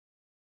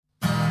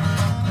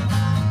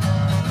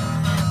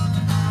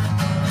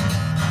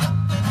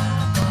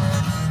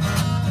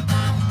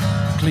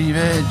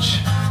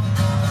Cleavage,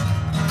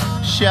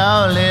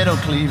 show a little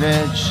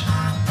cleavage.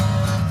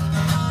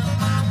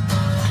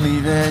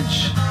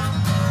 Cleavage,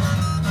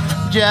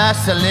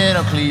 just a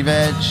little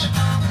cleavage.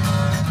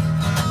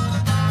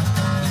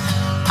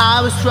 I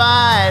was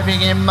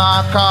driving in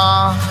my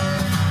car,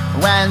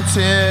 went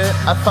to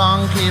a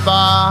funky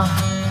bar.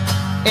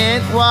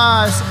 It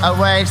was a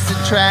wasted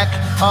track,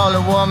 all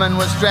the woman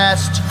was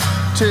dressed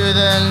to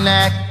the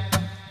neck.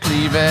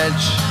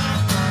 Cleavage,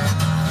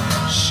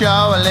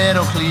 show a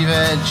little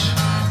cleavage.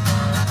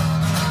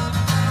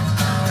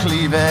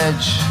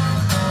 Cleavage,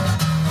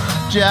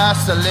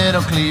 just a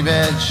little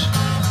cleavage.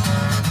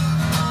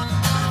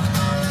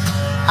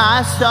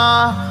 I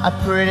saw a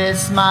pretty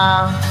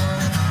smile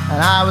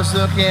and I was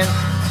looking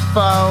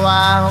for a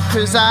while,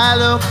 'cause I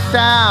looked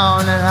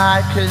down and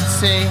I could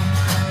see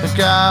the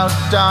girl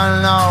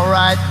done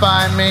alright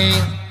by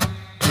me.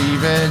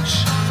 Cleavage,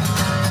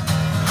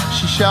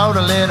 she showed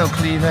a little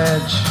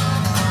cleavage.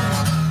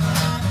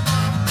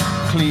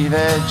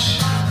 Cleavage,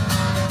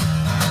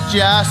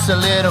 just a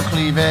little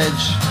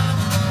cleavage.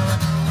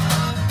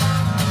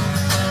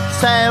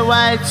 Say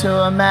away to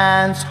a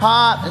man's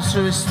heart and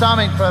through his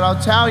stomach, but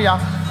I'll tell ya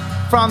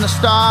from the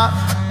start,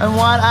 and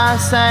what I'm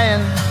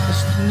saying is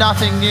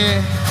nothing new.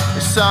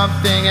 It's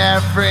something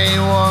every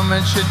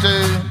woman should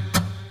do.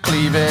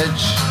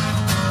 Cleavage,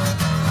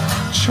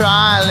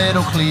 try a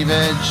little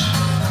cleavage.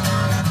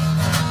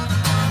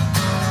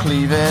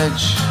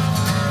 Cleavage,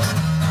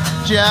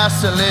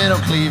 just a little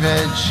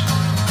cleavage.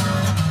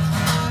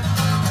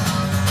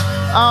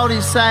 Oh,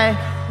 they say,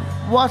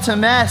 what a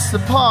mess, the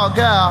poor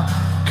girl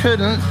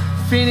couldn't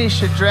finish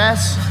her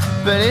dress.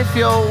 But if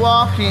you're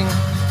walking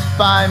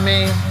by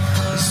me,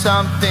 it's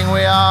something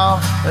we all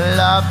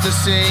love to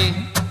see.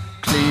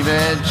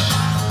 Cleavage,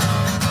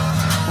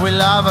 we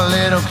love a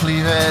little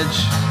cleavage.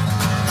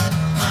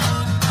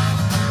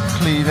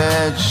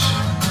 Cleavage,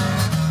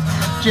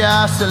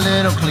 just a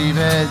little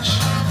cleavage.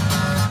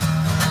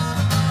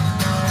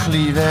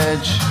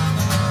 Cleavage,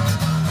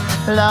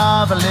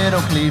 love a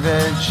little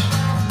cleavage.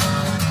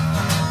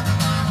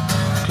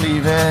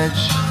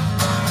 Cleavage,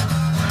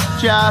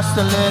 just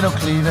a little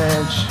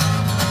cleavage.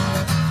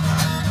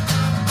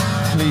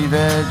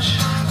 Cleavage,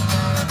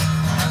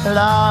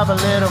 love a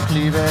little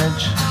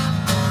cleavage.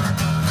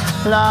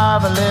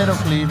 Love a little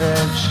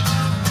cleavage.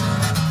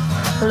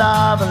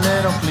 Love a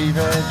little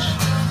cleavage.